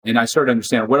And I started to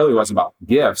understand what really wasn't about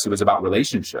gifts. It was about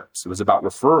relationships. It was about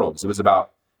referrals. It was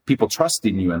about people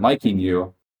trusting you and liking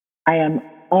you. I am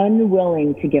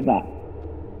unwilling to give up.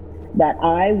 That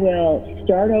I will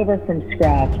start over from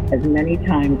scratch as many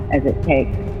times as it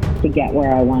takes to get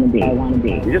where I want to be.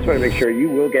 You just want to make sure you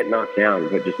will get knocked down,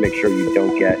 but just make sure you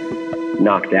don't get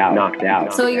knocked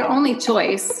out. So your only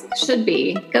choice should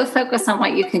be go focus on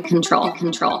what you can control.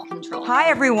 Hi,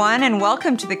 everyone, and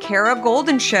welcome to the Kara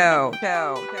Goldin Show.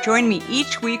 Join me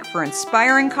each week for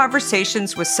inspiring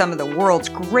conversations with some of the world's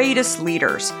greatest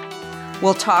leaders.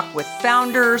 We'll talk with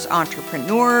founders,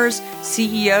 entrepreneurs,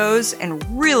 CEOs, and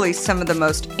really some of the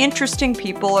most interesting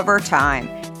people of our time.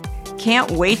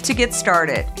 Can't wait to get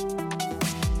started.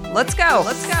 Let's go.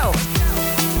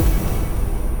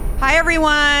 Hi,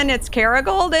 everyone. It's Kara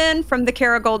Goldin from The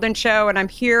Kara Goldin Show, and I'm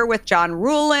here with John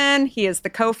Ruhlin. He is the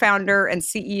co-founder and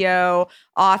CEO,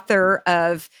 author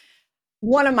of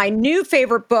one of my new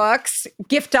favorite books,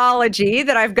 Giftology,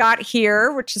 that I've got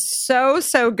here, which is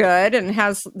so good and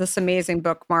has this amazing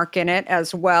bookmark in it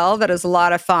as well. That is a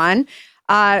lot of fun.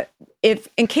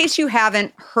 In case you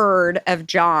haven't heard of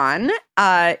John,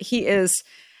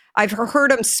 I've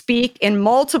heard him speak in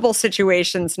multiple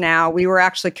situations now. We were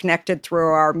actually connected through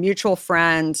our mutual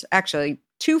friend, actually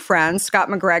two friends, Scott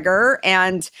McGregor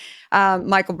and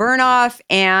Michael Burnoff,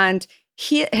 and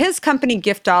his company,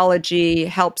 Giftology,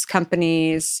 helps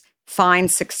companies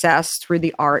find success through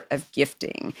the art of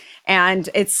gifting. And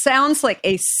it sounds like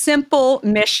a simple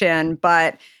mission,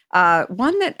 but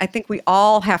one that I think we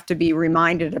all have to be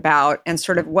reminded about and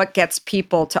sort of what gets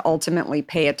people to ultimately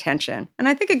pay attention. And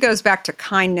I think it goes back to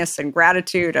kindness and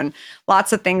gratitude and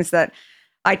lots of things that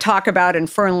I talk about and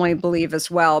firmly believe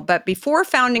as well. But before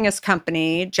founding his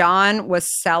company, John was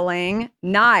selling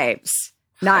knives.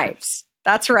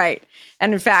 That's right.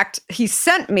 And in fact, he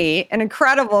sent me an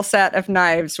incredible set of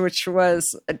knives, which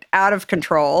was out of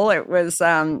control. It was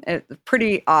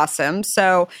pretty awesome.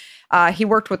 So he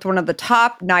worked with one of the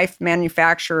top knife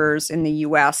manufacturers in the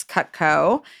U.S.,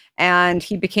 Cutco, and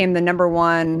he became the number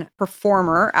one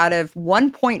performer out of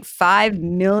 1.5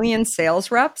 million sales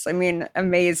reps. I mean,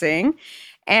 amazing.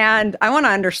 And I want to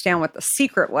understand what the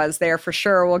secret was there for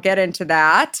sure. We'll get into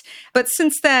that. But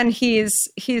since then, he's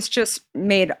just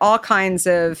made all kinds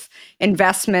of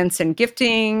investments in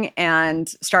gifting and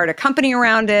started a company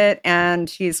around it. And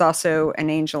he's also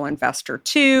an angel investor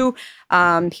too.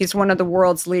 He's one of the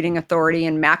world's leading authority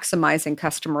in maximizing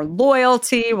customer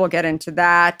loyalty. We'll get into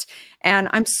that. And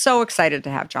I'm so excited to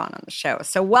have John on the show.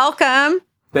 So welcome.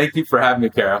 Thank you for having me,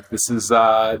 Kara. This is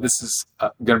going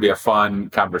to be a fun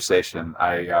conversation.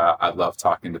 I love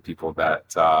talking to people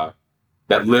that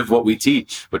live what we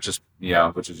teach, which is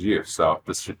you. So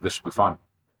this should be fun.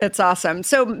 It's awesome.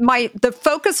 So the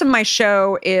focus of my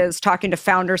show is talking to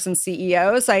founders and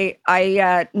CEOs. I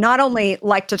not only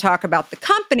like to talk about the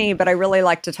company, but I really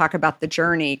like to talk about the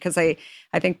journey, because I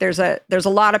think there's a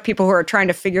lot of people who are trying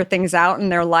to figure things out in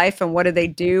their life, and what do they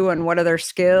do and what are their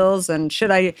skills, and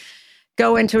should I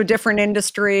go into a different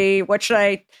industry? What should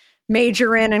I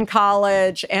major in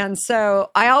college? And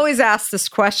so I always ask this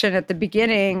question at the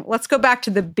beginning. Let's go back to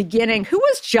the beginning. Who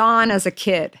was John as a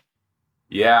kid?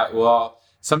 Yeah, well,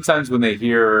 sometimes when they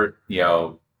hear,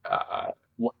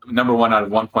 number one out of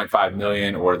 1.5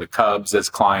 million or the Cubs as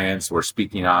clients were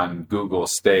speaking on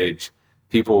Google's stage,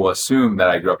 people will assume that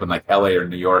I grew up in like LA or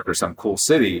New York or some cool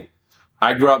city.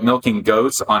 I grew up milking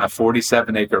goats on a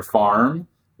 47-acre farm,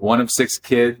 one of 6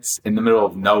 kids in the middle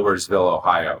of Nowheresville,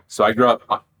 Ohio. So I grew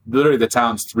up, literally the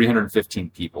town's 315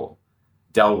 people,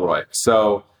 Delroy.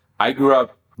 So I grew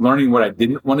up learning what I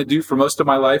didn't want to do for most of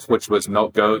my life, which was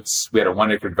milk goats. We had a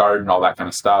 1-acre garden, all that kind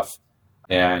of stuff.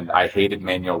 And I hated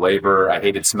manual labor. I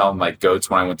hated smelling like goats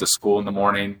when I went to school in the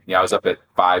morning. I was up at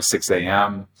 5, 6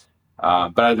 a.m.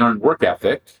 But I learned work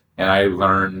ethic, and I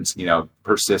learned,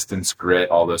 persistence, grit,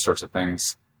 all those sorts of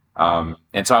things.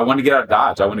 And so I wanted to get out of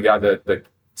Dodge. I wanted to get out of the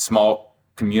small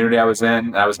community I was in.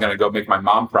 And I was going to go make my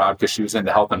mom proud because she was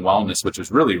into health and wellness, which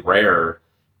was really rare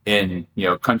in,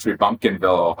 country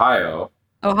bumpkinville, Ohio.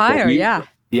 Yeah.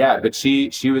 Yeah. But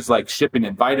she was like shipping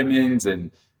in vitamins,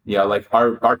 and, like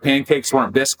our pancakes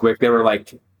weren't Bisquick. They were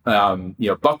like,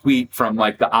 buckwheat from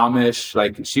like the Amish.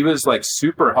 Like she was like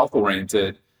super health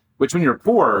oriented, which when you're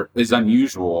poor is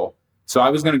unusual. So I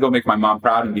was going to go make my mom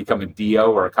proud and become a DO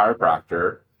or a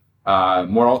chiropractor,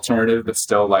 more alternative, but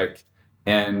still like.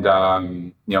 And,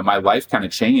 my life kind of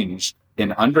changed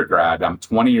in undergrad. I'm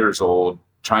 20 years old,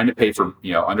 trying to pay for,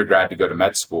 undergrad to go to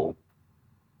med school.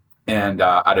 And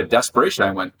out of desperation,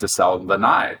 I went to sell the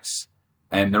knives.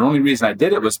 And the only reason I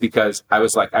did it was because I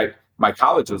was like, my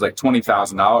college was like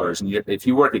 $20,000. And if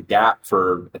you work at Gap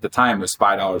at the time, it was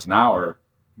 $5 an hour.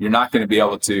 you're not going to be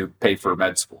able to pay for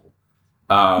med school.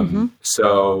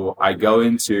 So I go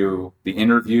into the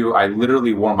interview. I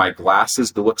literally wore my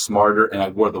glasses to look smarter, and I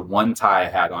wore the one tie I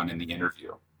had on in the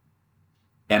interview.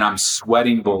 And I'm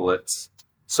sweating bullets.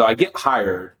 So I get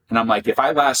hired, and I'm like, if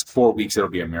I last 4 weeks, it'll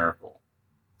be a miracle.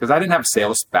 Because I didn't have a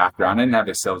sales background. I didn't have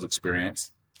a sales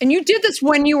experience. And you did this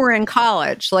when you were in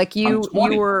college. Like you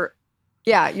were,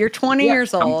 you're 20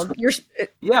 years old. I'm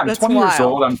 20 years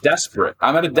old. I'm desperate.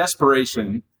 I'm at a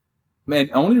desperation. Man,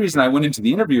 the only reason I went into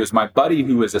the interview is my buddy,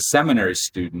 who was a seminary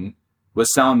student,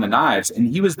 was selling the knives, and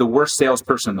he was the worst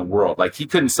salesperson in the world. Like, he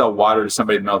couldn't sell water to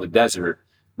somebody in the middle of the desert.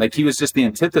 Like, he was just the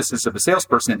antithesis of a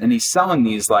salesperson, and he's selling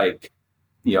these, like,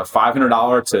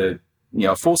 $500 to,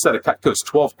 a full set of cut coats,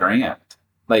 $12,000,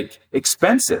 like,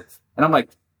 expensive. And I'm like,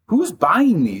 who's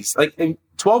buying these? Like,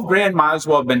 $12,000 might as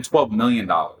well have been $12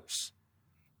 million.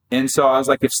 And so I was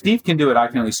like, if Steve can do it, I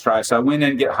can at least try. So I went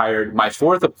in and get hired. My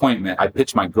fourth appointment, I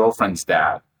pitched my girlfriend's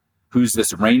dad, who's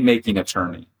this rainmaking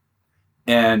attorney.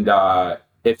 And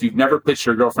if you've never pitched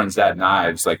your girlfriend's dad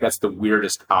knives, like, that's the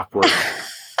weirdest, awkward.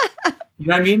 You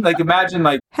know what I mean? Like, imagine,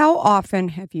 like. How often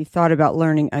have you thought about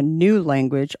learning a new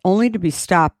language only to be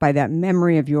stopped by that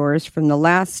memory of yours from the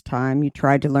last time you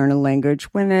tried to learn a language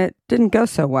when it didn't go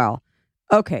so well?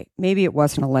 Okay, maybe it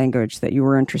wasn't a language that you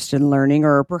were interested in learning,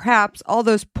 or perhaps all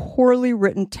those poorly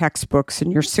written textbooks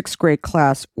in your 6th grade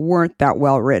class weren't that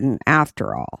well written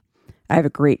after all. I have a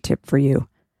great tip for you.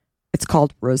 It's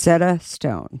called Rosetta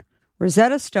Stone.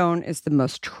 Rosetta Stone is the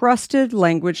most trusted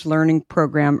language learning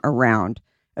program around,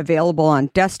 available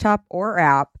on desktop or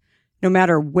app, no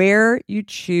matter where you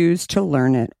choose to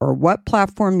learn it or what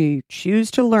platform you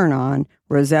choose to learn on.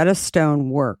 Rosetta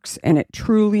Stone works, and it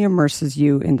truly immerses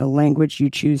you in the language you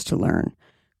choose to learn,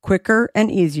 quicker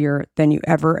and easier than you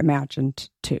ever imagined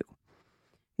to.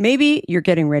 Maybe you're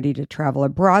getting ready to travel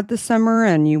abroad this summer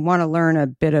and you want to learn a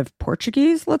bit of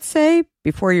Portuguese, let's say,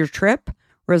 before your trip.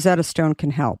 Rosetta Stone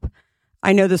can help.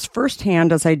 I know this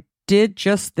firsthand, as I did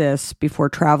just this before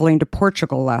traveling to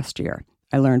Portugal last year.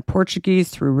 I learned Portuguese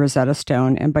through Rosetta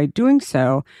Stone, and by doing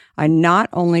so, I not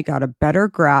only got a better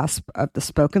grasp of the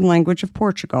spoken language of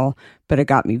Portugal, but it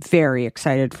got me very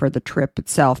excited for the trip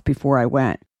itself before I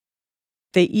went.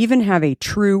 They even have a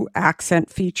true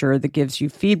accent feature that gives you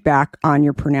feedback on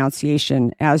your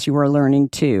pronunciation as you are learning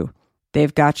too.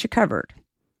 They've got you covered.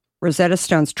 Rosetta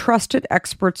Stone's trusted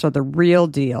experts are the real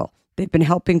deal. They've been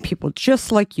helping people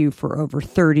just like you for over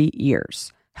 30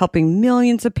 years. Helping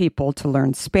millions of people to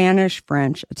learn Spanish,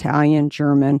 French, Italian,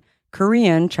 German,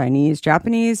 Korean, Chinese,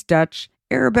 Japanese, Dutch,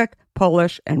 Arabic,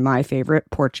 Polish, and my favorite,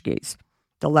 Portuguese.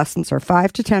 The lessons are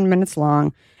 5 to 10 minutes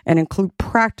long and include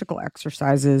practical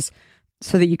exercises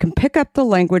so that you can pick up the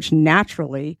language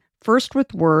naturally, first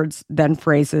with words, then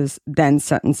phrases, then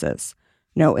sentences.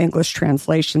 No English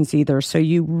translations either, so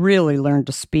you really learn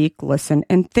to speak, listen,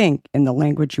 and think in the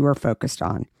language you are focused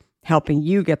on, helping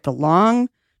you get the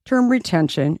long-term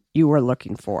retention you are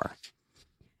looking for.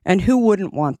 And who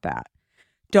wouldn't want that?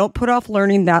 Don't put off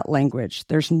learning that language.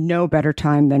 There's no better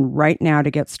time than right now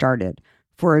to get started.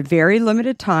 For a very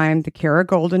limited time, the Kara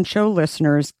Golden Show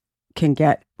listeners can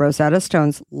get Rosetta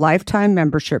Stone's lifetime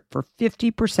membership for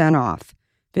 50% off.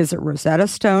 Visit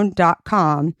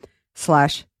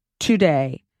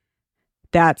rosettastone.com/today.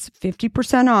 That's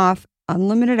 50% off,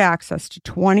 unlimited access to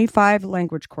 25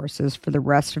 language courses for the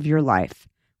rest of your life.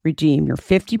 Redeem your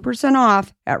 50%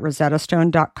 off at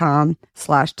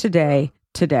rosettastone.com/today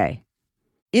today.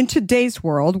 In today's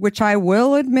world, which I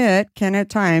will admit can at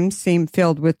times seem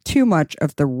filled with too much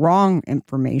of the wrong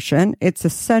information, it's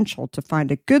essential to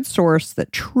find a good source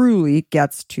that truly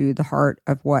gets to the heart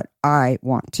of what I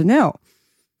want to know.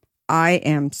 I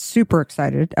am super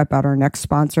excited about our next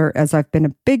sponsor, as I've been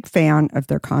a big fan of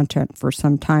their content for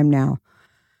some time now.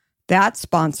 That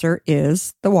sponsor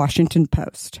is The Washington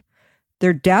Post.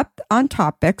 Their depth on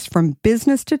topics from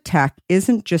business to tech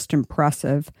isn't just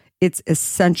impressive, it's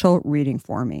essential reading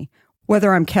for me.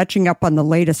 Whether I'm catching up on the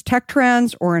latest tech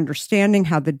trends or understanding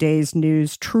how the day's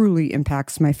news truly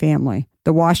impacts my family,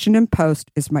 The Washington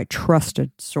Post is my trusted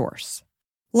source.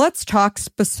 Let's talk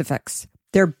specifics.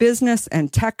 Their business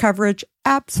and tech coverage,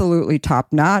 absolutely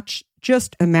top-notch.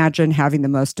 Just imagine having the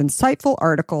most insightful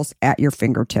articles at your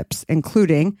fingertips,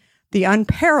 including the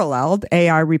unparalleled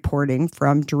AI reporting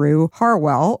from Drew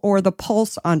Harwell or the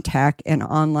pulse on tech and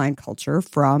online culture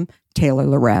from Taylor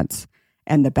Lorenz.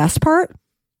 And the best part?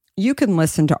 You can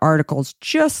listen to articles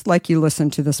just like you listen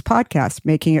to this podcast,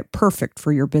 making it perfect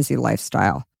for your busy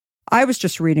lifestyle. I was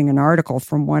just reading an article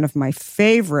from one of my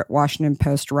favorite Washington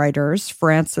Post writers,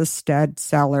 Frances Stead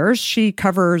Sellers. She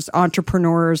covers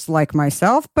entrepreneurs like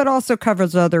myself, but also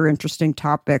covers other interesting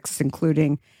topics,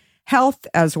 including health,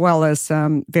 as well as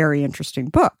some very interesting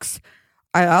books.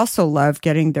 I also love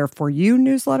getting their For You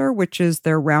newsletter, which is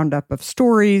their roundup of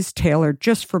stories tailored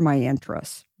just for my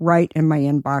interests, right in my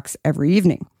inbox every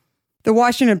evening. The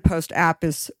Washington Post app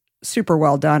is super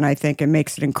well done, I think, and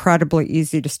makes it incredibly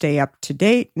easy to stay up to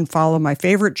date and follow my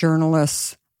favorite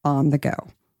journalists on the go.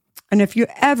 And if you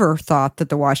ever thought that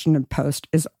the Washington Post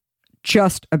is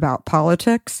just about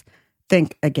politics,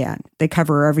 think again. They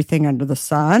cover everything under the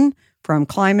sun, from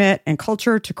climate and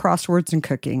culture to crosswords and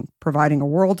cooking, providing a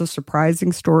world of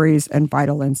surprising stories and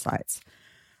vital insights.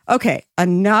 Okay,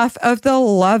 enough of the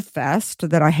love fest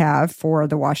that I have for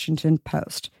the Washington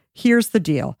Post. Here's the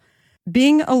deal.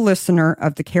 Being a listener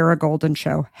of the Kara Goldin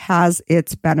Show has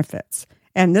its benefits,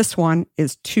 and this one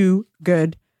is too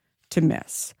good to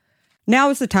miss. Now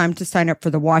is the time to sign up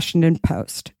for the Washington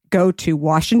Post. Go to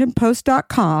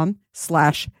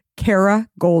washingtonpost.com/Kara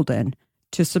Goldin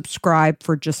to subscribe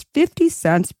for just 50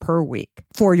 cents per week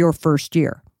for your first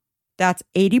year. That's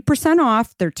 80%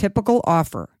 off their typical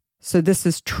offer. So this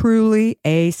is truly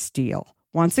a steal.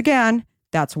 Once again,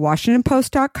 that's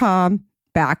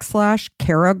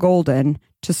washingtonpost.com/Kara Goldin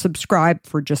to subscribe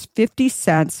for just 50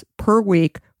 cents per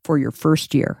week for your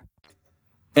first year.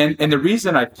 And the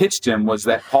reason I pitched him was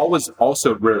that Paul was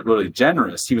also really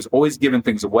generous. He was always giving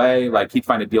things away. Like he'd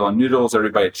find a deal on noodles.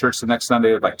 Everybody at church the next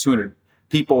Sunday, like 200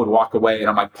 people would walk away. And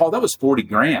I'm like, Paul, that was 40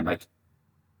 grand. Like,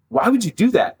 why would you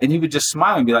do that? And he would just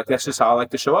smile and be like, that's just how I like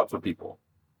to show up for people.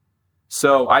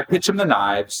 So I pitch him the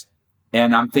knives,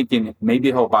 and I'm thinking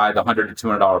maybe he'll buy the $100 to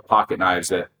 $200 pocket knives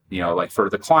that, like for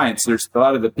the clients, there's a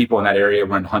lot of the people in that area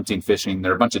run hunting, fishing.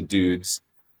 They're a bunch of dudes.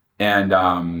 And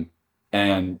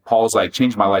Paul's like,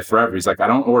 changed my life forever. He's like, I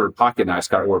don't order pocket knives,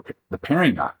 I order the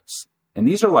paring knives. And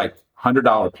these are like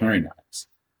 $100 paring knives.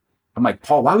 I'm like,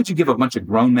 Paul, why would you give a bunch of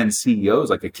grown men CEOs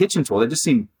like a kitchen tool? They just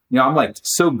seem, I'm like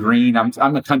so green.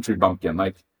 I'm a country bumpkin.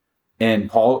 And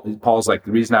Paul's like,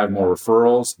 the reason I have more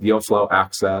referrals, deal flow,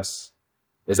 access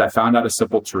is I found out a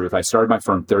simple truth. I started my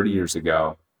firm 30 years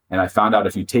ago, and I found out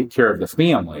if you take care of the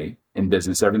family in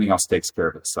business, everything else takes care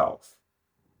of itself.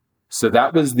 So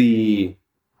that was the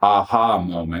aha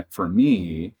moment for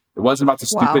me. It wasn't about the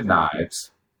stupid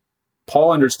knives.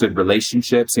 Paul understood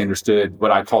relationships. He understood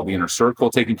what I call the inner circle,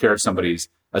 taking care of somebody's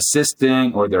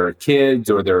assistant or their kids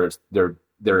or their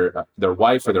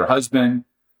wife or their husband.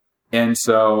 And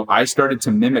so I started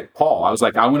to mimic Paul. I was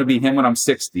like, I want to be him when I'm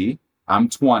 60. I'm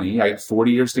 20. I got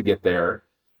 40 years to get there.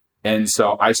 And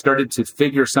so I started to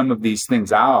figure some of these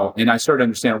things out. And I started to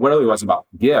understand what really wasn't about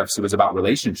gifts. It was about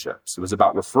relationships. It was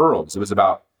about referrals. It was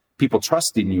about people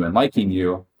trusting you and liking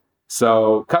you.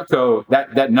 So Cutco,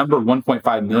 that number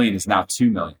 1.5 million is now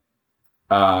 2 million.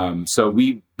 So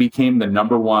we became the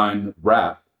number one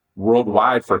rep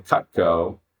worldwide for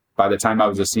Cutco by the time I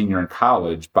was a senior in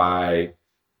college, by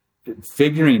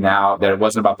figuring out that it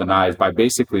wasn't about the knives, by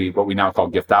basically what we now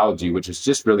call Giftology, which is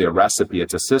just really a recipe.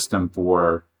 It's a system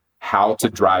for how to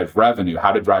drive revenue,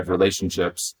 how to drive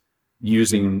relationships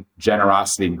using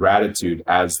generosity and gratitude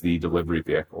as the delivery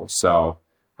vehicle. So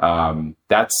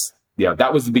that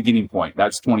was the beginning point.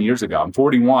 That's 20 years ago. I'm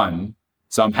 41,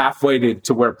 so I'm halfway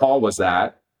to where Paul was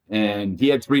at, and he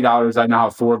had $3. I now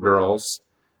have 4 girls.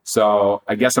 So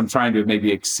I guess I'm trying to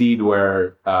maybe exceed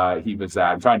where he was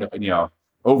at. I'm trying to,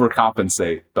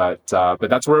 overcompensate, but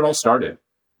that's where it all started.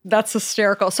 That's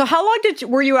hysterical. So how long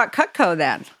were you at Cutco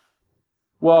then?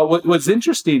 Well, what's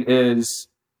interesting is,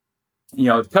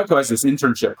 Cutco has this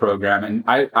internship program, and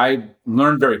I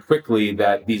learned very quickly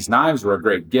that these knives were a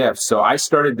great gift. So I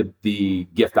started the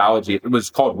Giftology. It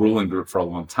was called Ruhlin Group for a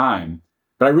long time.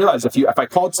 But I realized if I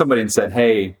called somebody and said,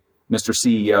 hey, Mr.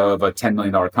 CEO of a $10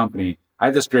 million company, I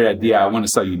have this great idea. I want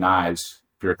to sell you knives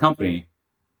for your company,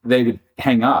 they would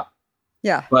hang up.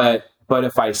 Yeah. But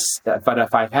if I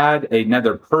had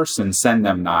another person send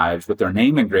them knives with their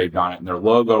name engraved on it and their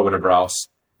logo or whatever else,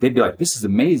 they'd be like, this is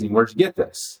amazing. Where'd you get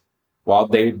this? Well,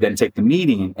 they'd then take the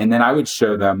meeting, and then I would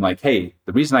show them like, hey,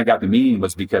 the reason I got the meeting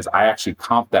was because I actually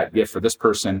comped that gift for this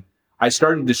person. I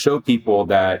started to show people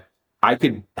that I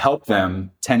could help them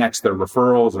 10x their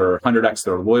referrals or 100x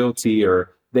their loyalty,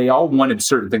 or they all wanted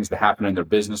certain things to happen in their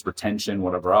business, retention,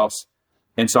 whatever else.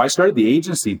 And so I started the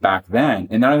agency back then,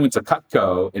 and then I went to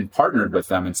Cutco and partnered with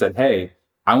them and said, hey,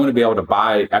 I want to be able to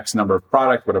buy X number of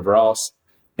product, whatever else.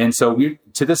 And so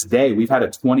to this day, we've had a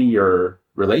 20-year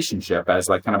relationship as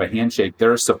like kind of a handshake.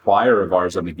 They're a supplier of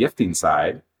ours on the gifting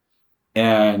side.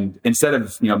 And instead of,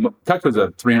 Cutco's a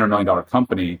 $300 million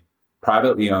company,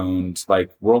 privately owned,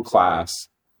 like world-class,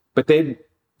 but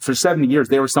for 70 years,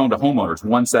 they were selling to homeowners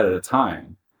one set at a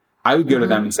time. I would go to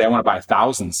them and say, I want to buy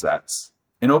 1,000 sets.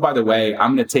 And oh, by the way,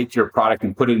 I'm going to take your product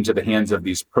and put it into the hands of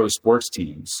these pro sports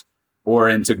teams, or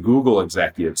into Google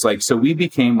executives. Like, so we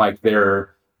became like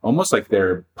almost like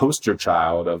their poster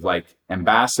child of like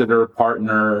ambassador,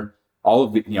 partner, all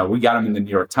of the, we got them in the New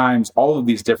York Times, all of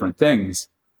these different things.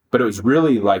 But it was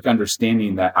really like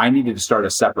understanding that I needed to start a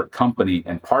separate company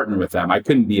and partner with them. I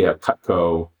couldn't be a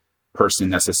Cutco person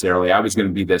necessarily. I was going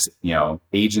to be this,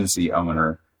 agency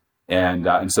owner.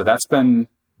 And so that's been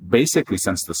basically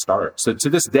since the start. So to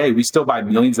this day, we still buy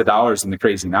millions of dollars in the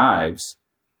crazy knives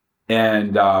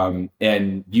and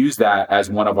use that as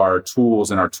one of our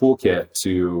tools in our toolkit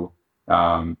to,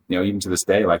 even to this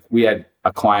day, like we had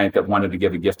a client that wanted to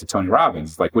give a gift to Tony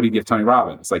Robbins. Like, what do you give Tony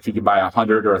Robbins? Like, he could buy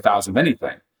 100 or 1,000 of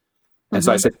anything. And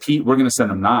so I said, Pete, we're going to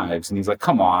send him knives. And he's like,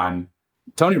 come on,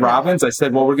 Tony Robbins. I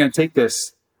said, well, we're going to take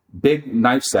this big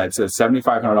knife set. It's a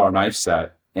 $7,500 knife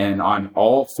set. And on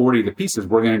all 40 of the pieces,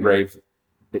 we're going to engrave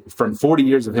from 40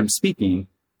 years of him speaking,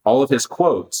 all of his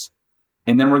quotes.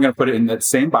 And then we're going to put it in that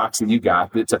same box that you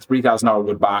got. It's a $3,000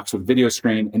 wood box with video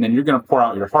screen. And then you're going to pour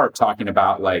out your heart talking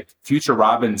about like future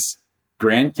Robbins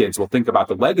grandkids will think about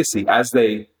the legacy as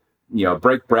they,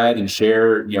 break bread and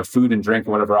share, food and drink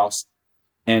and whatever else.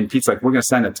 And Pete's like, we're going to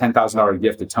send a $10,000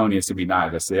 gift to Tony. It's to be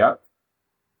knives. I said, yep.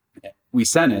 We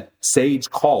sent it.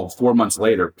 Sage called 4 months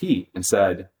later, Pete, and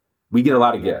said, we get a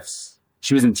lot of gifts.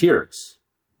 She was in tears.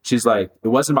 She's like, it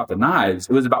wasn't about the knives.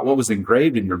 It was about what was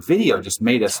engraved in your video. Just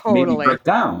made me break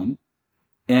down.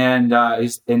 And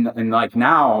like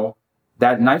now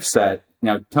that knife set,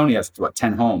 Tony has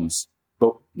 10 homes,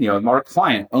 but our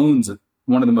client owns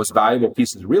one of the most valuable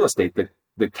pieces of real estate,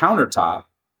 the countertop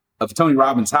of Tony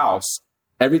Robbins' house.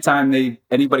 Every time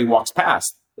anybody walks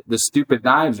past, the stupid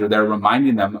knives are there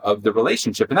reminding them of the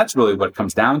relationship. And that's really what it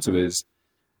comes down to is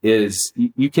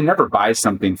you can never buy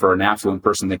something for an affluent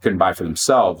person they couldn't buy for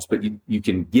themselves, but you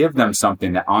can give them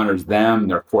something that honors them,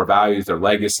 their core values, their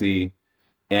legacy.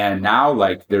 And now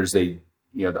like there's a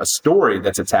story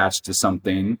that's attached to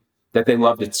something that they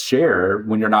love to share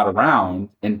when you're not around.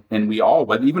 And we all,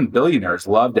 but even billionaires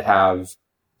love to have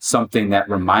something that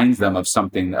reminds them of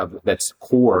something that's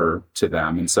core to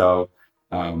them. And so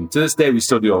to this day, we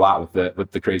still do a lot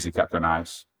with the crazy Cutco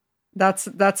knives.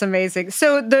 That's amazing.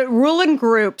 So the Ruhlin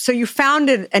Group, so you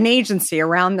founded an agency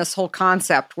around this whole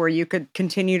concept where you could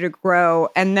continue to grow.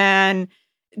 And then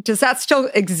does that still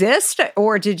exist,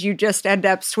 or did you just end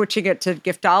up switching it to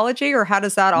Giftology, or how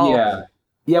does that all? Yeah.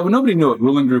 Well, nobody knew what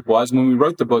Ruhlin Group was. When we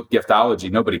wrote the book Giftology,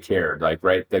 nobody cared,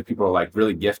 right? That people were like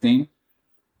really gifting.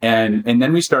 And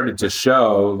then we started to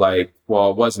show like,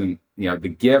 well, it wasn't, the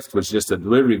gift was just a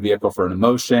delivery vehicle for an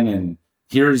emotion. And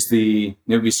here's we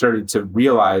started to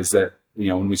realize that,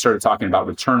 when we started talking about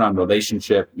return on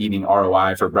relationship, eating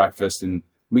ROI for breakfast, and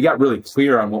we got really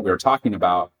clear on what we were talking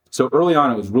about. So early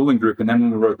on, it was Ruhlin Group. And then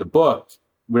when we wrote the book,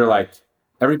 we were like,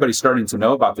 everybody's starting to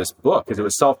know about this book because it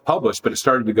was self-published, but it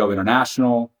started to go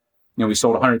international. We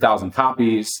sold 100,000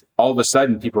 copies. All of a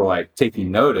sudden, people were like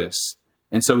taking notice.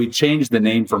 And so we changed the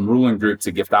name from Ruhlin Group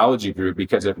to Giftology Group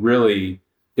because it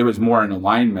was more in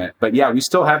alignment. But yeah, we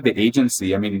still have the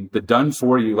agency. I mean, the done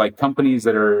for you, like companies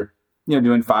that are,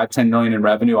 doing 5-10 million in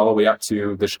revenue all the way up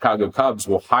to the Chicago Cubs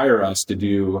will hire us to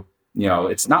do,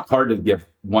 it's not hard to give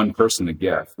one person a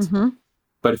gift. Mm-hmm.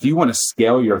 But if you want to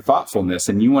scale your thoughtfulness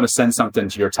and you want to send something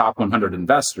to your top 100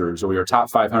 investors or your top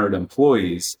 500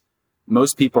 employees,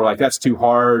 most people are like, that's too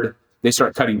hard. They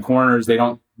start cutting corners. They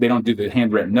don't do the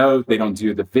handwritten note. They don't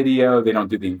do the video. They don't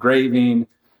do the engraving.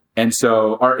 And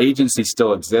so our agency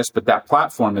still exists, but that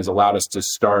platform has allowed us to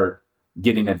start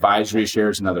getting advisory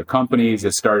shares in other companies.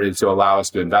 It started to allow us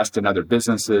to invest in other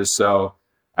businesses. So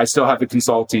I still have the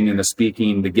consulting and the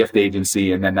speaking, the gift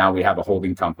agency, and then now we have a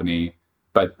holding company.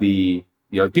 But the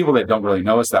people that don't really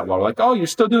know us that well are like, oh, you're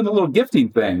still doing the little gifting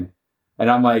thing.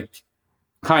 And I'm like,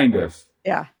 kind of.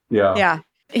 Yeah.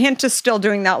 Hint is still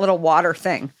doing that little water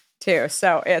thing too.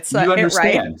 So it's you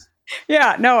understand. Right?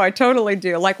 Yeah, no, I totally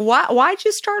do. Like, why'd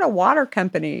you start a water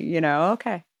company?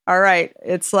 Okay. All right.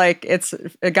 It's like,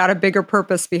 it got a bigger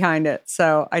purpose behind it.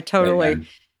 So I totally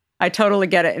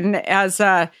get it. And as,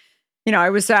 I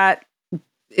was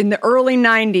in the early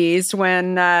 90s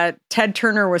when Ted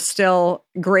Turner was still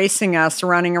gracing us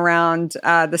running around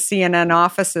the CNN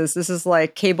offices. This is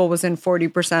like cable was in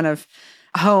 40% of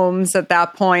homes at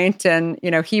that point. And,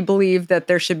 he believed that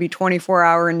there should be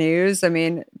 24-hour news. I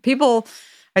mean,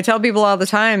 I tell people all the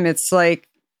time, it's like,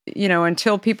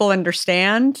 until people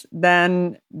understand,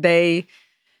 then they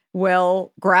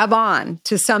will grab on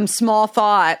to some small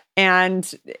thought and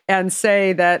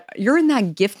say that you're in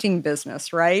that gifting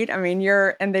business, right? I mean,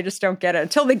 and they just don't get it.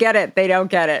 Until they get it, they don't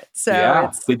get it.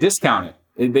 So they discount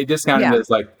it. They discount it as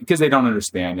like, because they don't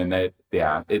understand. And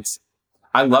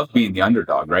I love being the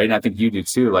underdog, right? And I think you do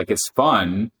too. Like, it's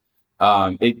fun.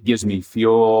 It gives me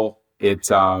fuel.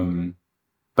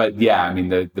 But yeah, I mean,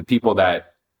 the people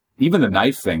that, even the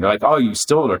knife thing, they're like, oh, you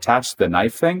still attached to the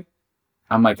knife thing?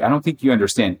 I'm like, I don't think you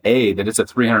understand, that it's a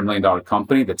 $300 million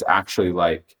company that's actually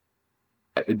like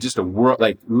just a world,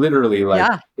 like literally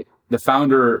like the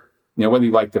founder, whether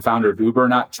you like the founder of Uber or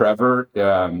not, Trevor,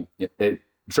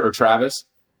 or Travis,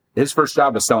 his first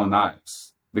job was selling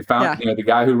knives. We found, the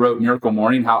guy who wrote Miracle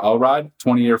Morning, Hal Elrod,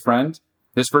 20-year friend,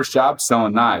 his first job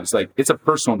selling knives. Like, it's a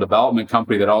personal development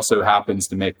company that also happens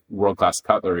to make world-class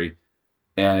cutlery.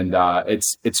 And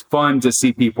it's fun to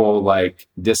see people like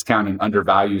discount and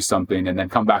undervalue something and then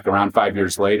come back around 5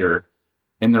 years later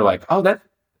and they're like, oh,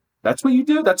 that's what you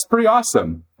do? That's pretty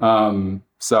awesome.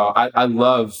 So I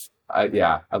love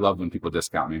when people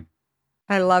discount me.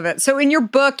 I love it. So in your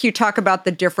book, you talk about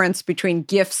the difference between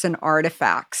gifts and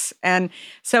artifacts. And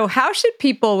so how should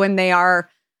people, when they are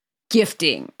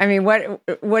gifting, I mean,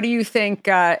 what do you think?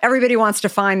 Everybody wants to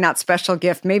find that special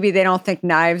gift. Maybe they don't think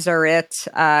knives are it,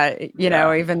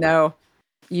 even though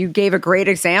you gave a great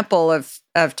example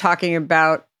of talking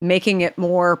about making it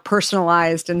more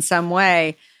personalized in some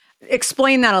way.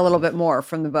 Explain that a little bit more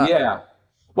from the book. Yeah.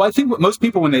 Well, I think what most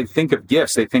people, when they think of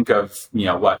gifts, they think of,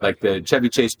 like the Chevy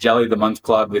Chase Jelly of the Month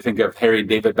Club. They think of Harry and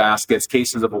David baskets,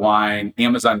 cases of wine,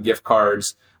 Amazon gift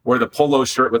cards, or the polo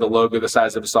shirt with a logo the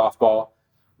size of a softball.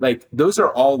 Like, those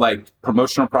are all like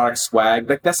promotional products, swag.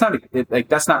 Like, that's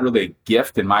not really a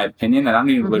gift, in my opinion. And I don't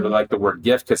even really like the word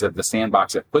gift because of the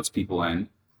sandbox it puts people in.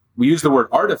 We use the word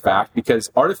artifact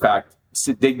because artifact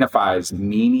signifies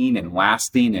meaning and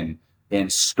lasting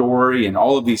and story and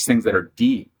all of these things that are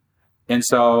deep. And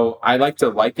so I like to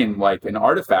liken like an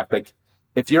artifact. Like,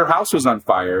 if your house was on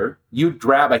fire, you'd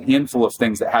grab a handful of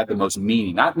things that had the most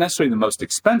meaning, not necessarily the most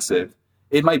expensive.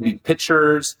 It might be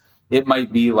pictures. It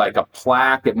might be like a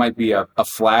plaque. It might be a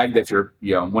flag that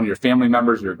one of your family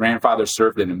members, your grandfather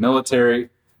served in the military.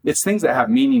 It's things that have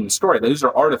meaning and story. Those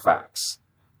are artifacts.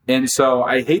 And so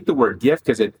I hate the word gift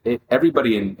because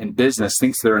everybody in business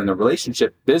thinks they're in the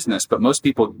relationship business, but most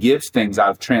people give things out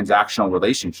of transactional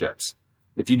relationships.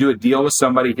 If you do a deal with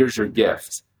somebody, here's your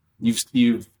gift.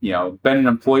 You've been an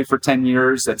employee for 10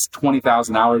 years. That's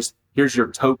 20,000 hours. Here's your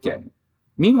token.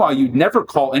 Meanwhile, you'd never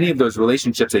call any of those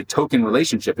relationships a token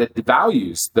relationship. It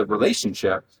devalues the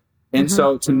relationship. And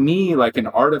so to me, like an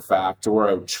artifact or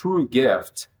a true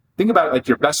gift, think about it like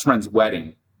your best friend's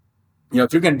wedding.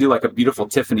 If you're going to do like a beautiful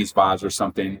Tiffany's vase or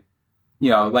something,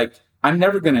 like I'm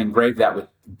never going to engrave that with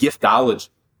Giftology.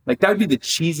 Like, that would be the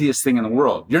cheesiest thing in the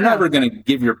world. You're never going to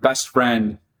give your best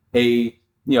friend a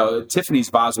Tiffany's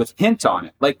vase with hint on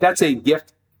it. Like, that's a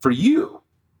gift for you.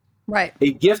 Right.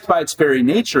 A gift by its very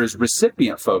nature is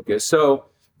recipient focused. So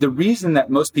the reason that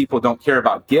most people don't care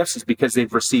about gifts is because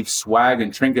they've received swag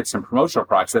and trinkets and promotional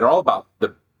products that are all about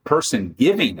the person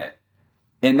giving it.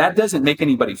 And that doesn't make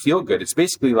anybody feel good. It's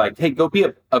basically like, hey, go be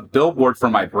a billboard for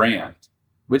my brand,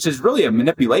 which is really a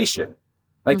manipulation.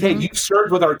 Like, hey, you've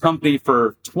served with our company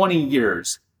for 20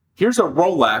 years. Here's a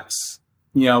Rolex,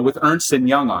 with Ernst &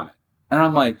 Young on it. And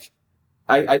I'm like,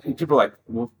 people are like,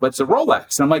 well, what's a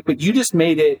Rolex? And I'm like, but you just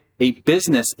made it a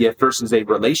business gift versus a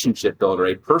relationship builder,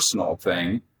 a personal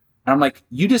thing. And I'm like,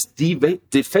 you just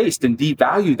defaced and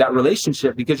devalued that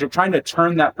relationship because you're trying to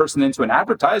turn that person into an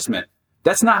advertisement.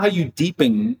 That's not how you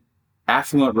deepen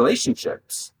affluent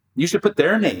relationships. You should put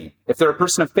their name. If they're a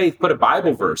person of faith, put a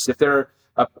Bible verse. If they're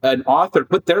an author,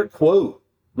 put their quote.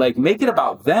 Like, make it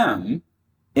about them.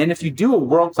 And if you do a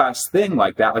world-class thing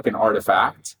like that, like an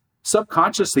artifact,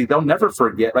 subconsciously, they'll never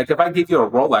forget. Like, if I gave you a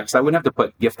Rolex, I wouldn't have to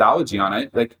put Giftology on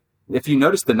it. Like, if you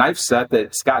notice the knife set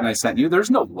that Scott and I sent you, there's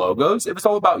no logos. It was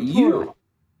all about you.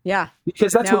 Yeah.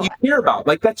 Because that's what you care about.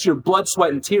 Like, that's your blood,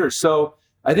 sweat, and tears. So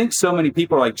I think so many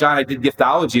people are like, John, I did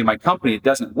Giftology in my company. It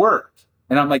doesn't work.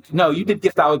 And I'm like, no, you did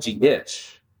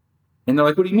Giftology-ish. And they're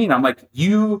like, what do you mean? I'm like,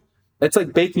 it's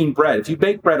like baking bread. If you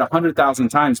bake bread 100,000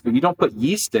 times, but you don't put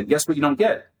yeast in, guess what you don't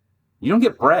get? You don't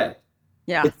get bread.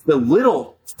 Yeah. It's the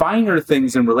little finer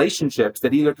things in relationships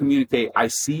that either communicate, I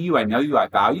see you, I know you, I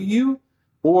value you,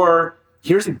 or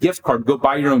here's a gift card, go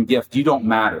buy your own gift. You don't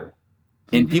matter.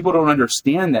 And people don't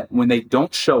understand that when they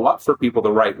don't show up for people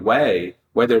the right way,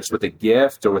 whether it's with a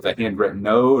gift or with a handwritten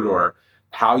note or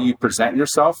how you present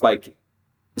yourself, like,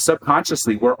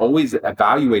 subconsciously, we're always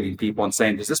evaluating people and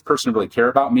saying, does this person really care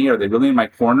about me? Are they really in my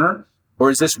corner? Or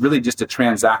is this really just a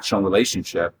transactional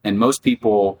relationship? And most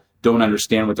people don't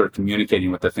understand what they're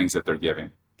communicating with the things that they're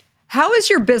giving. How has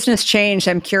your business changed,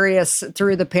 I'm curious,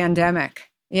 through the pandemic?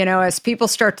 As people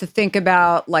start to think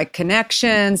about like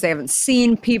connections, they haven't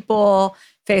seen people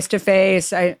face to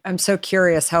face. I'm so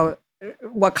curious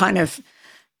what kind of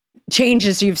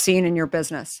changes you've seen in your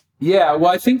business. Yeah,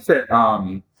 well, I think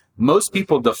that most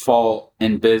people default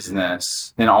in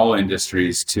business in all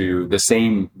industries to the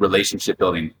same relationship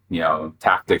building,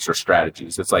 tactics or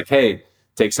strategies. It's like, hey,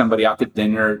 take somebody out to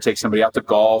dinner, take somebody out to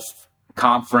golf,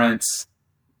 conference,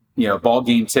 ball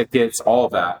game tickets, all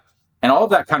of that. And all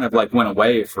of that kind of like went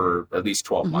away for at least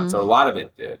 12 months, or a lot of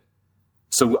it did.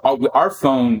 So our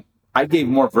phone, I gave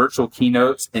more virtual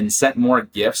keynotes and sent more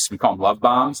gifts, we call them love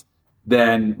bombs,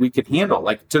 than we could handle.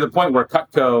 Like to the point where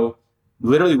Cutco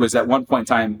literally was at one point in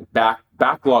time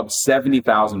backlogged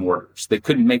 70,000 orders. They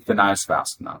couldn't make the knives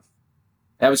fast enough.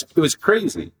 It was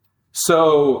crazy.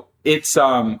 So it's,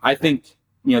 I think,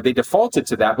 they defaulted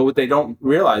to that, but what they don't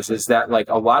realize is that like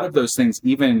a lot of those things,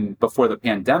 even before the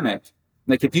pandemic,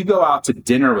 like if you go out to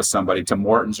dinner with somebody to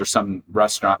Morton's or some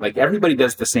restaurant, like everybody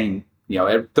does the same,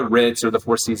 the Ritz or the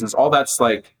Four Seasons, all that's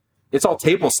like, it's all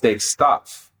table stakes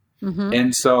stuff. Mm-hmm.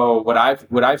 And so what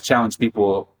I've challenged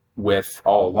people with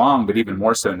all along, but even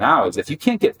more so now, is if you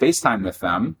can't get FaceTime with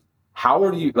them, how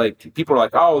are you, like, people are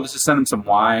like, oh, let's just send them some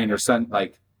wine or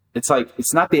it's like,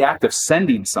 it's not the act of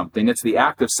sending something. It's the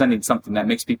act of sending something that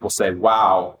makes people say,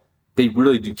 wow, they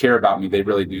really do care about me. They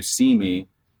really do see me.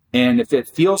 And if it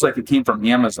feels like it came from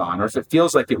Amazon, or if it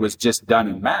feels like it was just done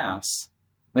in mass,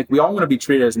 like we all want to be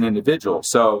treated as an individual.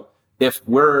 So if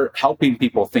we're helping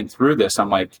people think through this, I'm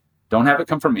like, don't have it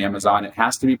come from Amazon. It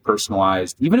has to be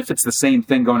personalized. Even if it's the same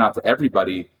thing going out to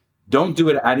everybody, don't do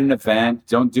it at an event.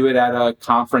 Don't do it at a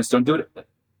conference. Don't do it.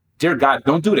 Dear God,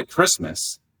 don't do it at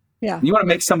Christmas. Yeah. You want to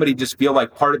make somebody just feel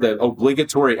like part of the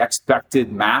obligatory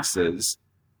expected masses.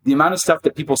 The amount of stuff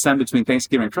that people send between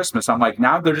Thanksgiving and Christmas, I'm like,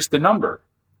 now they're just a number.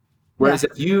 Whereas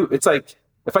it's like,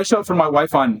 if I show up for my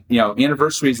wife on,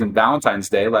 anniversaries and Valentine's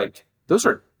Day, like those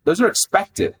are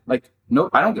expected. Like, no,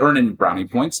 I don't earn any brownie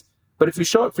points. But if you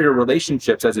show up for your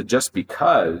relationships as a just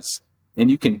because, and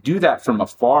you can do that from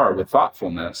afar with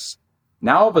thoughtfulness,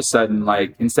 now all of a sudden,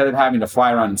 like, instead of having to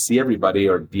fly around and see everybody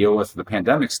or deal with the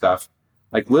pandemic stuff,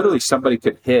 like literally somebody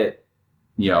could hit,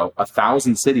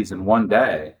 1,000 cities in one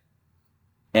day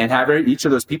and have each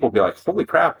of those people be like, holy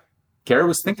crap, Kara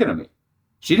was thinking of me.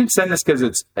 She didn't send this because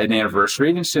it's an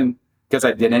anniversary. She didn't because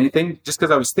I did anything, just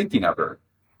because I was thinking of her.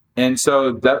 And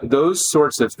so those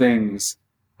sorts of things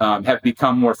have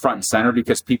become more front and center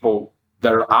because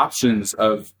their options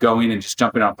of going and just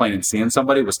jumping on a plane and seeing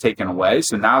somebody was taken away.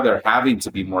 So now they're having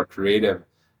to be more creative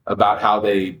about how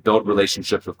they build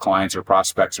relationships with clients or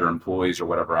prospects or employees or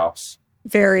whatever else.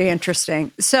 Very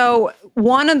interesting. So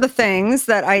one of the things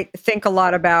that I think a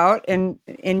lot about in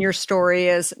your story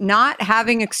is not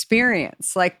having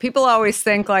experience. Like people always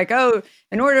think like, oh,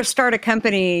 in order to start a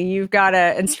company, in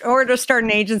order to start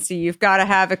an agency, you've got to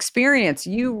have experience.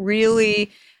 You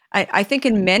really, I think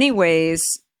in many ways,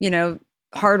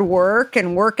 hard work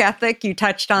and work ethic, you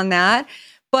touched on that.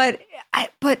 But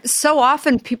so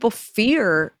often people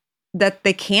fear that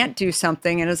they can't do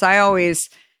something. And as I always,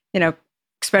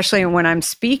 especially when I'm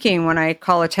speaking, when I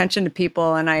call attention to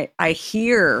people and I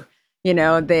hear,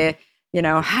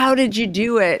 how did you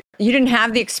do it? You didn't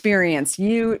have the experience.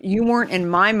 You weren't, in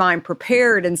my mind,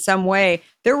 prepared in some way.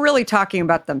 They're really talking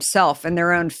about themselves and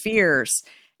their own fears.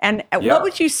 And what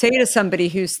would you say to somebody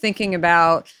who's thinking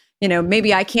about,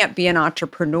 maybe I can't be an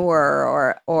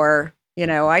entrepreneur or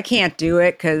I can't do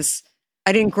it because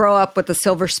I didn't grow up with a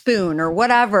silver spoon or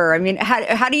whatever. I mean,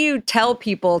 how do you tell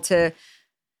people to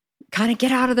kind of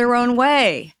get out of their own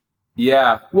way?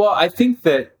 Yeah. Well, I think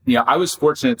that, I was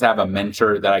fortunate to have a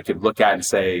mentor that I could look at and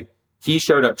say, he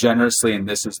showed up generously and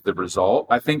this is the result.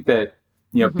 I think that,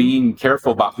 being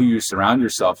careful about who you surround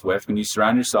yourself with, when you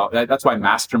surround yourself, that's why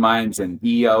masterminds and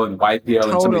EO and YPO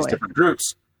and some of these different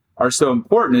groups are so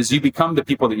important, is you become the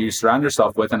people that you surround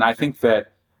yourself with. And I think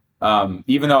that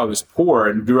even though I was poor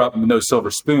and grew up with no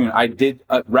silver spoon, I did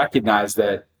recognize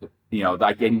that,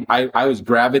 I was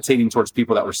gravitating towards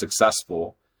people that were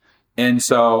successful. And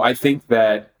so I think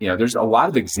that, there's a lot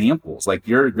of examples. Like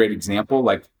you're a great example.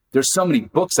 Like there's so many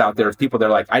books out there of people that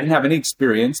are like, I didn't have any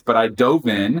experience, but I dove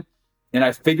in and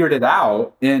I figured it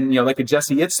out. And, like a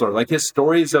Jesse Itzler, like his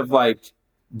stories of like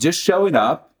just showing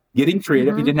up, getting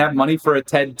creative. Mm-hmm. He didn't have money for a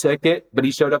TED ticket, but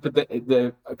he showed up at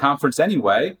the conference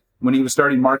anyway when he was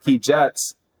starting Marquee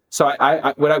Jets. So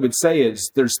I what I would say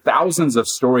is there's thousands of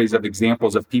stories of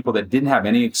examples of people that didn't have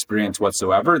any experience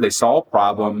whatsoever. They saw a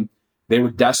problem. They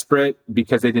were desperate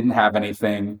because they didn't have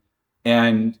anything.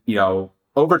 And,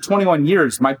 over 21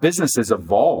 years, my business has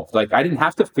evolved. Like I didn't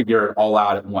have to figure it all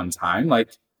out at one time.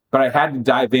 But I had to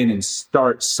dive in and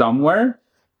start somewhere.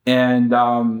 And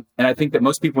I think that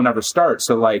most people never start.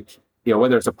 So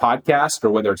whether it's a podcast or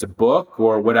whether it's a book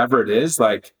or whatever it is,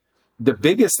 like the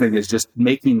biggest thing is just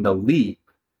making the leap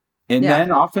And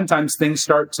then oftentimes things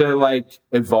start to like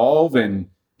evolve and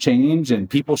change and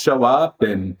people show up.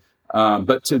 And,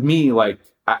 but to me, like,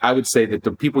 I would say that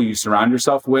the people you surround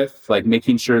yourself with, like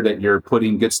making sure that you're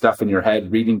putting good stuff in your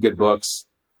head, reading good books,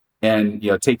 and,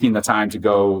 taking the time to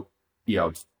go,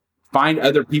 find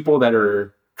other people that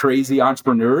are crazy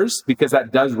entrepreneurs, because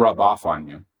that does rub off on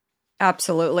you.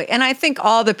 Absolutely. And I think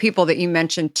all the people that you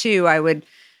mentioned too, I would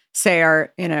say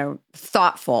are,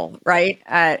 thoughtful, right?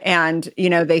 And,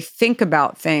 they think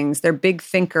about things, they're big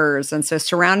thinkers. And so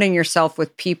surrounding yourself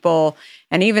with people,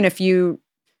 and even if you,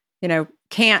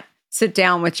 can't sit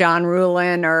down with John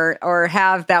Ruhlin or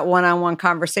have that one-on-one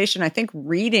conversation, I think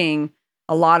reading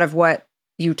a lot of what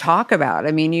you talk about.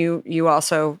 I mean, you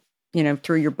also,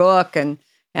 through your book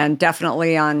and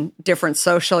definitely on different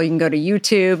social, you can go to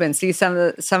YouTube and see some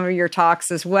of your talks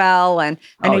as well. And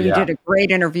I know you did a great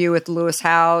interview with Lewis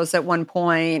Howes at one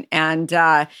point. And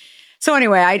so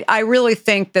anyway, I really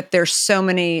think that there's so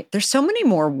many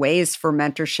more ways for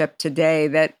mentorship today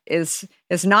that is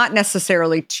not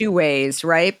necessarily two ways,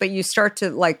 right? But you start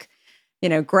to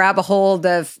grab a hold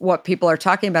of what people are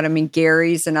talking about. I mean,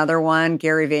 Gary's another one,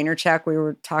 Gary Vaynerchuk we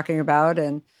were talking about.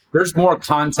 And there's more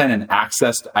content and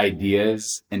access to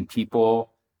ideas and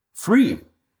people free.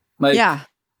 I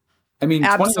mean,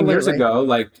 absolutely. 20 years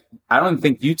ago, I don't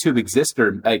think YouTube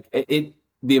existed.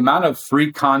 The amount of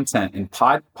free content and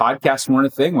podcasts weren't a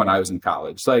thing when I was in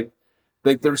college. Like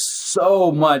there's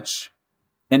so much,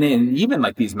 and even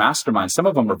these masterminds, some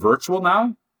of them are virtual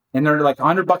now, and they're like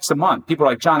 $100 a month. People are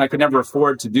like, John, I could never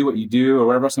afford to do what you do or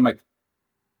whatever else. I'm like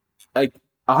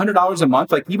 $100 a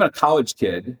month, even a college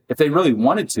kid, if they really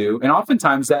wanted to. And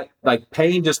oftentimes that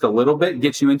paying just a little bit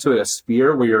gets you into a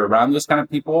sphere where you're around those kind of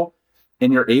people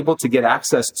and you're able to get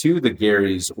access to the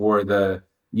Garys or the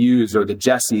Yous or the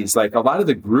Jessies. A lot of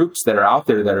the groups that are out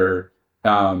there that are,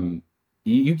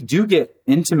 you do get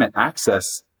intimate access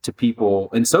to people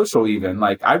and social even.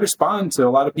 I respond to a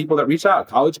lot of people that reach out.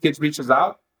 College kids reaches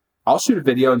out. I'll shoot a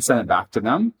video and send it back to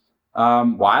them.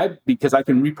 Why? Because I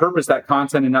can repurpose that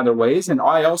content in other ways. And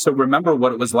I also remember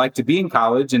what it was like to be in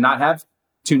college and not have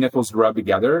two nickels to rub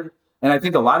together. And I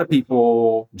think a lot of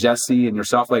people, Jesse and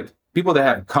yourself, people that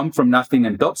have come from nothing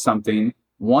and built something,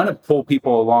 want to pull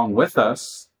people along with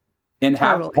us and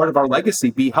have part of our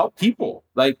legacy be help people.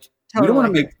 We don't want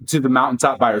to make it to the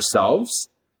mountaintop by ourselves.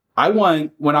 I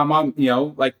want, when I'm on,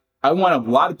 I want a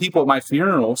lot of people at my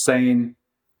funeral saying,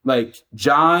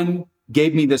 John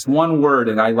gave me this one word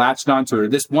and I latched onto it, or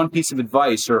this one piece of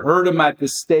advice, or heard him at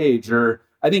this stage. Or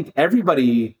I think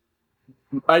everybody,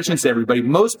 I shouldn't say everybody,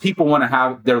 most people want to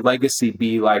have their legacy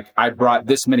be I brought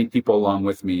this many people along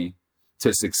with me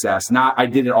to success. Not I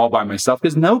did it all by myself,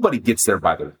 because nobody gets there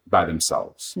by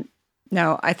themselves.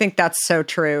 No, I think that's so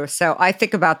true. So I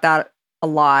think about that a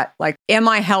lot. Am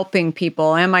I helping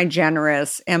people? Am I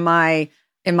generous? Am I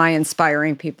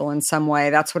inspiring people in some way?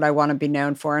 That's what I want to be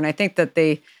known for. And I think that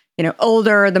the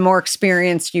older, the more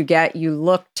experienced you get, you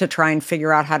look to try and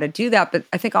figure out how to do that. But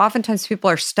I think oftentimes people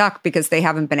are stuck because they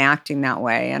haven't been acting that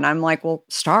way. And I'm like, well,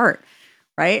 start,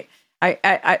 right?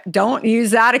 I don't use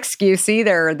that excuse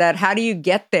either. That how do you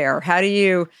get there? Do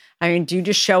you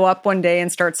just show up one day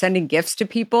and start sending gifts to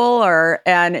people?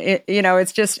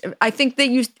 It's just, I think that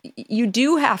you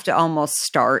do have to almost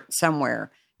start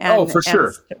somewhere. For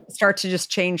sure. And start to just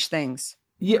change things.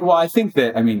 Yeah, well, I think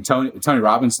that, Tony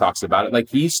Robbins talks about it.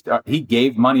 He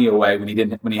gave money away when he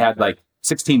had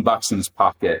 $16 in his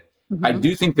pocket. Mm-hmm. I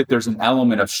do think that there's an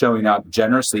element of showing up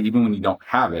generously, even when you don't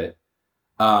have it.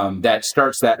 That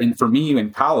starts that. And for me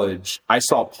in college, I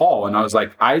saw Paul and I was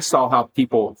I saw how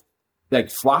people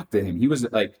flocked to him. He was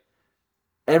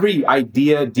every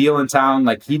idea deal in town.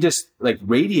 He just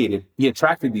radiated, he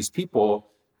attracted these people.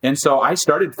 And so I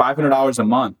started $500 a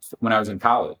month when I was in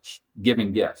college,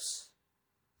 giving gifts.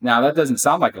 Now that doesn't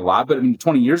sound like a lot, but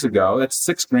 20 years ago, that's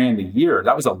 $6,000 a year.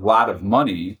 That was a lot of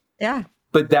money. Yeah.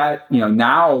 But that,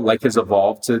 now has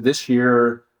evolved to this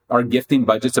year, our gifting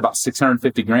budget's about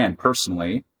 $650,000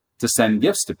 personally to send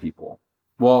gifts to people.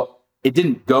 Well, it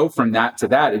didn't go from that to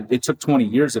that. It took 20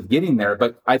 years of getting there.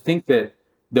 But I think that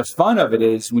the fun of it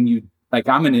is when you,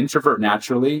 I'm an introvert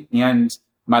naturally, and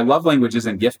my love language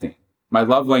isn't gifting. My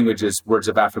love language is words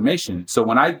of affirmation. So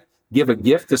when I give a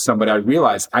gift to somebody, I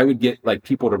realized I would get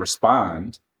people to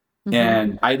respond. Mm-hmm.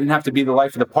 And I didn't have to be the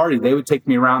life of the party. They would take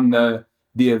me around the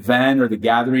event or the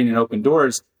gathering and open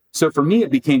doors. So for me, it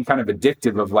became kind of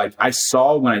addictive of I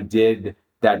saw when I did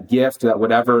that gift, that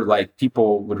whatever,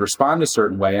 people would respond a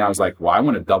certain way. And I was well, I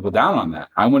want to double down on that.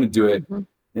 I want to do it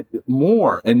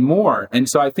more and more. And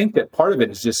so I think that part of it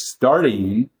is just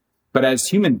starting But as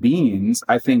human beings,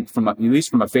 I think at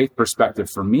least from a faith perspective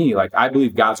for me, like I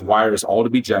believe God's wired us all to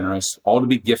be generous, all to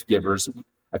be gift givers.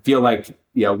 I feel like,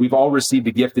 we've all received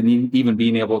a gift, and even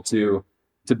being able to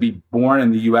be born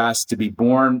in the US, to be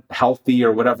born healthy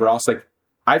or whatever else, like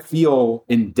I feel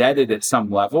indebted at some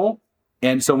level.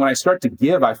 And so when I start to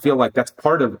give, I feel like that's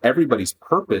part of everybody's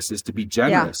purpose, is to be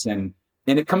generous. Yeah.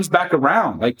 And it comes back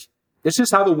around. Like, it's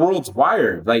just how the world's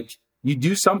wired. Like, you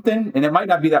do something and it might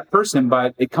not be that person,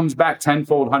 but it comes back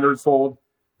tenfold, hundredfold.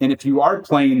 And if you are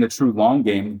playing the true long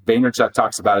game, Vaynerchuk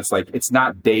talks about, it's like, it's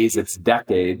not days, it's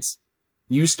decades.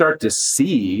 You start to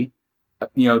see,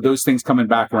 those things coming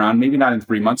back around, maybe not in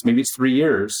 3 months, maybe it's 3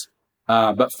 years.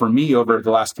 But for me, over the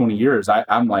last 20 years,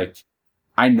 I'm like,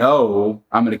 I know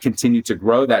I'm going to continue to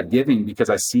grow that giving because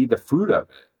I see the fruit of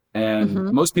it.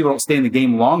 And most people don't stay in the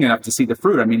game long enough to see the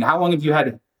fruit. I mean, how long have you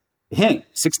had Hint,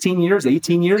 16 years,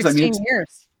 18 years? 16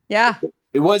 years. Yeah.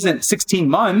 It wasn't 16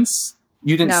 months.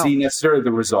 You didn't see necessarily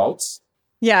the results.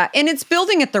 Yeah. And it's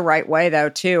building it the right way though,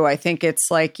 too. I think it's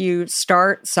like you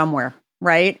start somewhere,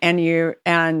 right? And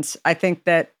I think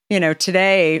that,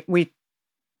 today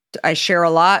I share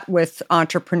a lot with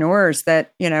entrepreneurs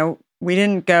that, we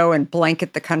didn't go and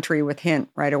blanket the country with Hint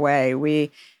right away.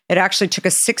 It actually took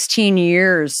us 15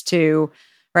 years to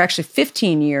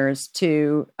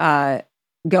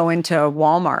go into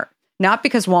Walmart, not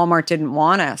because Walmart didn't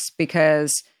want us,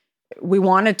 because we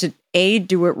wanted to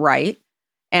do it right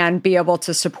and be able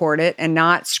to support it and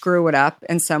not screw it up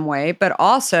in some way. But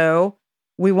also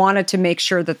we wanted to make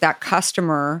sure that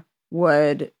customer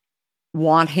would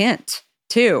want Hint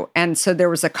too. And so there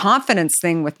was a confidence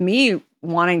thing with me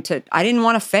I didn't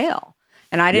want to fail.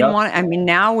 And I didn't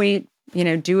now we,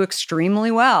 do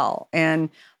extremely well. And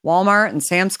Walmart and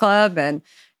Sam's Club and,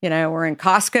 we're in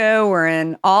Costco, we're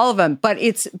in all of them, but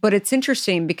it's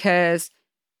interesting because,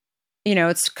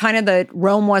 it's kind of the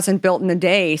Rome wasn't built in a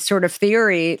day sort of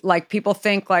theory. Like people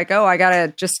think like, oh, I got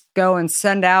to just go and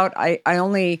send out. I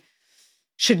only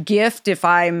should gift if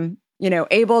I'm,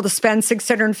 able to spend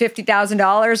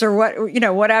 $650,000 or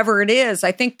what, whatever it is.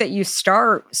 I think that you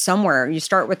start somewhere. You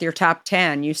start with your top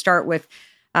 10. You start with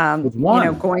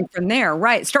one, going from there.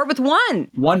 Right. Start with one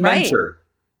mentor.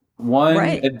 One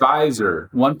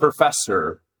advisor, one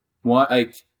professor,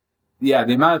 the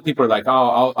amount of people are like,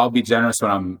 oh, I'll be generous when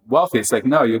I'm wealthy. It's like,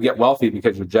 no, you'll get wealthy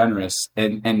because you're generous,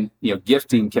 and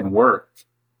gifting can work.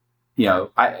 We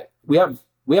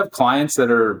have clients that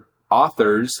are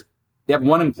authors. They have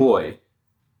one employee,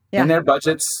 and their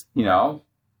budget's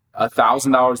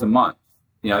 $1,000 a month.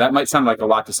 That might sound like a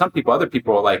lot to some people. Other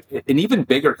people are like, and even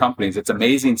bigger companies. It's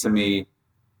amazing to me.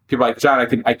 People are like, John,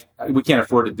 we can't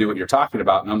afford to do what you're talking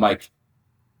about. And I'm like,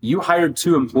 you hired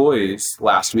 2 employees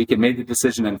last week and made the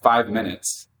decision in 5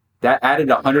 minutes. That added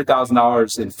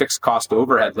 $100,000 in fixed cost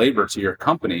overhead labor to your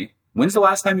company. When's the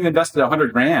last time you invested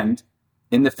 $100,000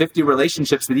 in the 50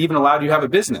 relationships that even allowed you to have a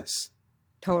business?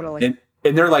 Totally.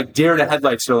 And they're like deer in the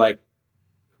headlights. They're like,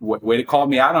 way to call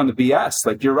me out on the BS.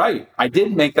 Like, you're right. I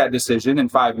didn't make that decision in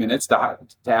 5 minutes to add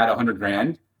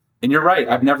 $100,000. And you're right.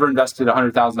 I've never invested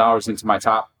 $100,000 into my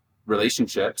top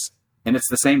relationships, and it's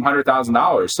the same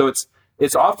 $100,000. So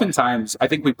it's oftentimes, I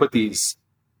think we put these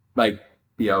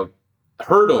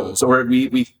hurdles, or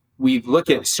we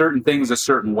look at certain things a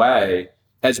certain way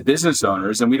as business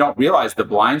owners, and we don't realize the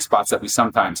blind spots that we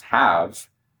sometimes have.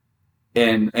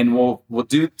 And we'll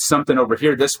do something over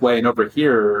here this way, and over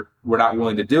here we're not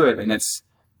willing to do it.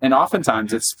 And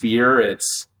oftentimes it's fear.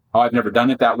 It's, oh, I've never done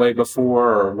it that way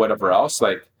before, or whatever else.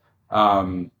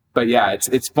 But yeah,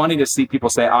 it's funny to see people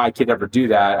say, oh, I could never do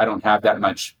that. I don't have that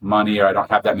much money, or I don't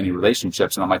have that many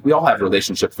relationships. And I'm like, we all have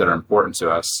relationships that are important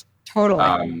to us.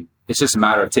 Totally. It's just a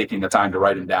matter of taking the time to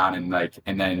write them down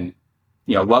and then,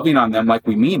 loving on them like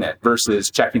we mean it, versus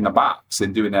checking the box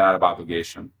and doing that out of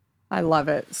obligation. I love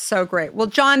it. So great. Well,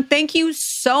 John, thank you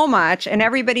so much. And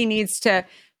everybody needs to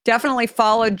definitely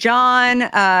follow John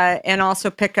and also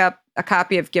pick up a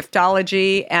copy of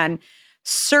Giftology, and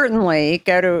certainly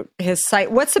go to his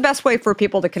site. What's the best way for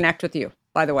people to connect with you,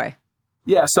 by the way?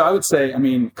 Yeah, so I would say,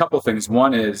 a couple of things.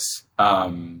 One is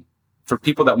for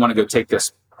people that want to go take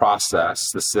this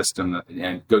process, the system,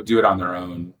 and go do it on their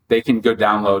own, they can go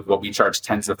download what we charge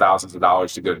tens of thousands of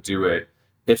dollars to go do it.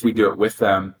 If we do it with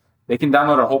them, they can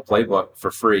download our whole playbook for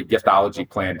free,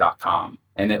 giftologyplan.com.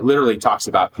 And it literally talks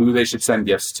about who they should send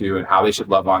gifts to and how they should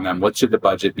love on them, what should the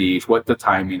budget be, what the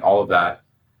timing, all of that.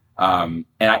 And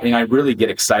I really get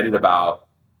excited about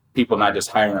people not just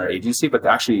hiring our agency, but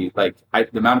actually the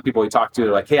amount of people we talk to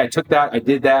are like, hey, I took that, I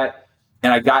did that,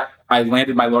 and I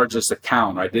landed my largest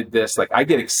account, or I did this. I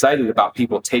get excited about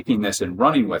people taking this and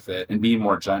running with it and being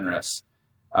more generous.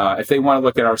 if they want to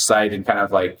look at our site and kind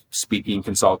of like speaking,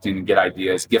 consulting, and get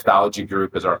ideas, Giftology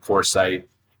Group is our core site.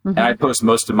 And I post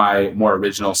most of my more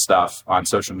original stuff on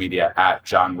social media at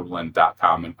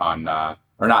johnruhlin.com and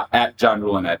or not at John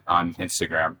Ruhlin on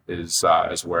Instagram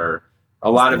is where a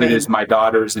lot of it is my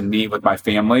daughters and me with my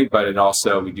family, but it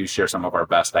also, we do share some of our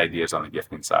best ideas on the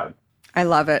gifting side. I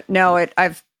love it. No,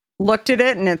 I've looked at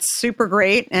it and it's super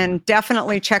great, and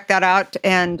definitely check that out.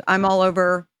 And I'm all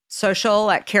over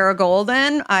social at Kara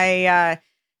Golden. I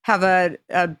have a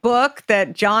book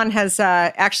that John has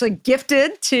actually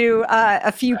gifted to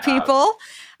a few people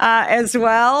as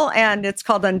well. And it's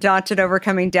called Undaunted: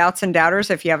 Overcoming Doubts and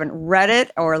Doubters. If you haven't read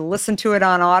it or listened to it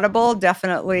on Audible,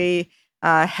 definitely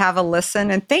have a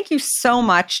listen. And thank you so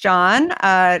much, John.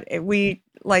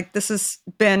 This has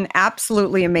been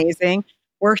absolutely amazing.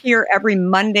 We're here every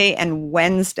Monday and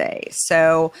Wednesday.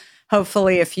 So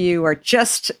hopefully if you are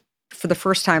just for the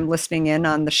first time listening in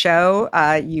on the show,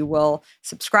 you will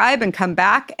subscribe and come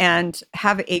back, and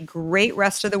have a great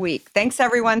rest of the week. Thanks,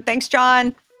 everyone. Thanks,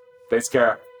 John. Thanks,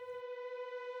 Kara.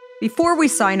 Before we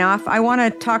sign off, I want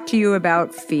to talk to you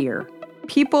about fear.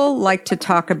 People like to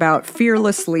talk about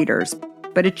fearless leaders,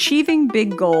 but achieving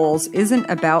big goals isn't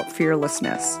about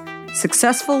fearlessness.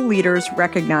 Successful leaders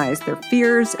recognize their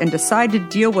fears and decide to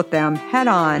deal with them head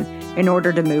on in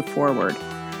order to move forward.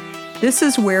 This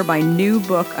is where my new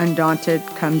book, Undaunted,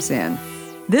 comes in.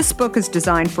 This book is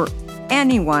designed for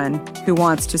anyone who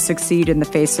wants to succeed in the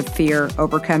face of fear,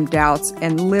 overcome doubts,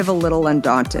 and live a little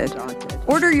undaunted.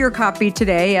 Order your copy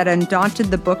today at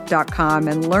undauntedthebook.com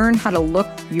and learn how to look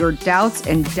your doubts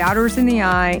and doubters in the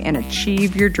eye and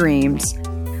achieve your dreams.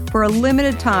 For a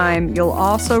limited time, you'll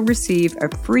also receive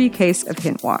a free case of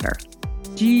hint water.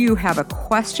 Do you have a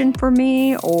question for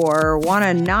me or want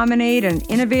to nominate an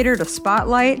innovator to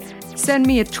spotlight? Send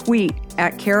me a tweet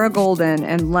at Kara Golden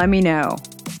and let me know.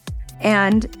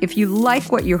 And if you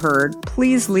like what you heard,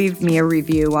 please leave me a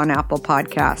review on Apple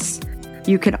Podcasts.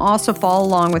 You can also follow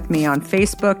along with me on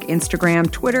Facebook,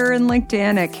 Instagram, Twitter, and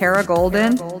LinkedIn at Kara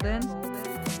Golden.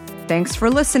 Thanks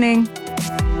for listening.